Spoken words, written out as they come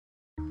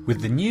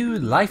With the new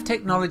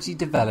LifeTechnology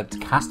developed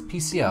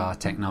castPCR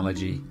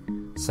technology,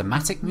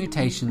 somatic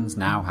mutations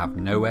now have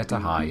nowhere to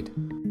hide.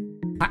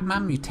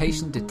 TaqMan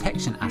Mutation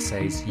Detection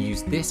Assays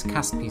use this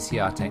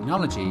castPCR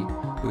technology,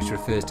 which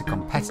refers to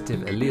competitive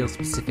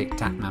allele-specific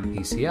TaqMan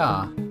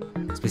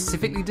PCR,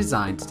 specifically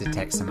designed to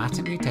detect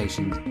somatic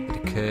mutations that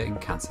occur in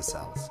cancer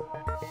cells.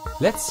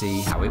 Let's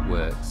see how it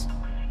works.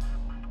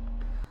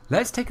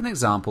 Let's take an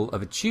example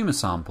of a tumour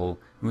sample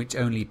in which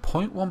only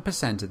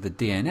 0.1% of the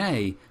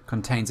DNA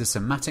contains a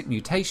somatic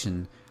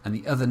mutation and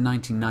the other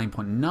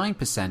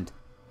 99.9%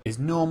 is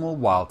normal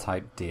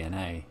wild-type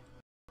DNA.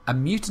 A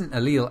mutant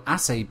allele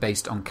assay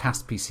based on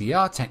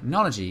castPCR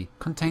technology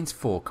contains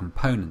 4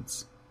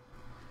 components.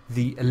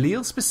 The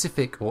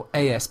allele-specific or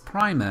AS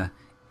primer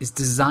is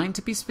designed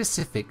to be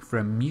specific for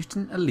a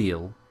mutant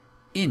allele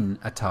in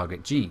a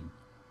target gene.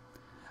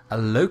 A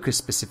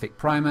locus-specific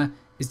primer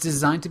is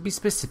designed to be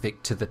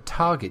specific to the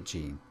target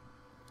gene.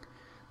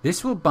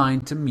 This will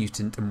bind to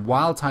mutant and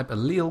wild-type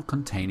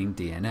allele-containing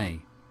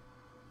DNA.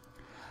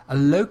 A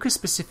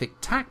locus-specific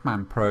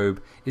TaqMan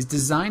probe is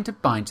designed to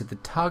bind to the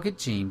target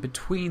gene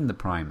between the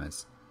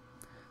primers.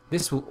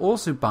 This will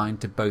also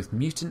bind to both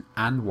mutant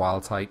and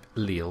wild-type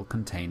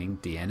allele-containing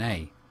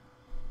DNA.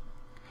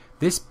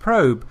 This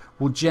probe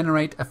will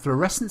generate a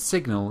fluorescent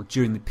signal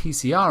during the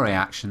PCR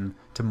reaction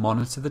to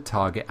monitor the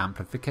target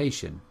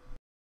amplification.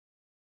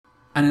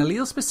 An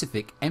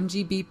allele-specific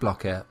MGB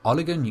blocker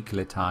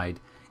oligonucleotide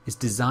is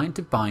designed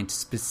to bind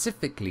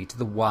specifically to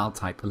the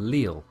wild-type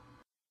allele.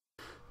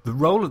 The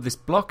role of this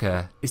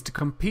blocker is to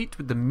compete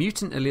with the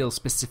mutant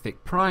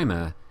allele-specific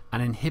primer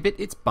and inhibit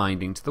its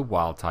binding to the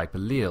wild-type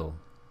allele.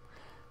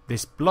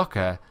 This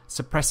blocker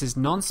suppresses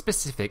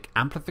non-specific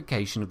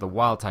amplification of the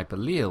wild-type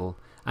allele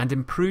and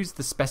improves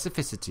the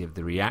specificity of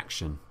the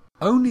reaction.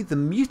 Only the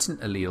mutant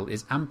allele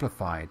is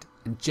amplified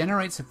and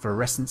generates a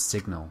fluorescent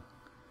signal.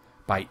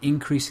 By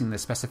increasing the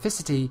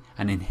specificity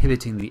and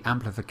inhibiting the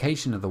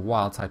amplification of the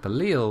wild-type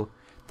allele,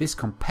 this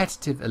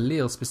competitive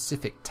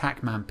allele-specific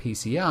TaqMan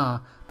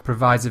PCR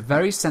provides a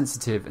very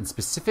sensitive and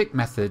specific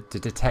method to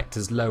detect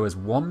as low as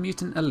 1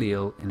 mutant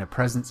allele in a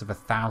presence of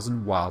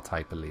 1,000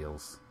 wild-type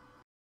alleles.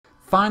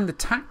 Find the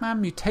TaqMan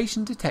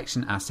Mutation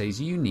Detection Assays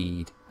you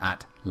need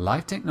at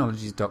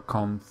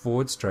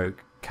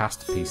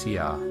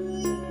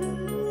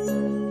lifetechnologies.com/castPCR.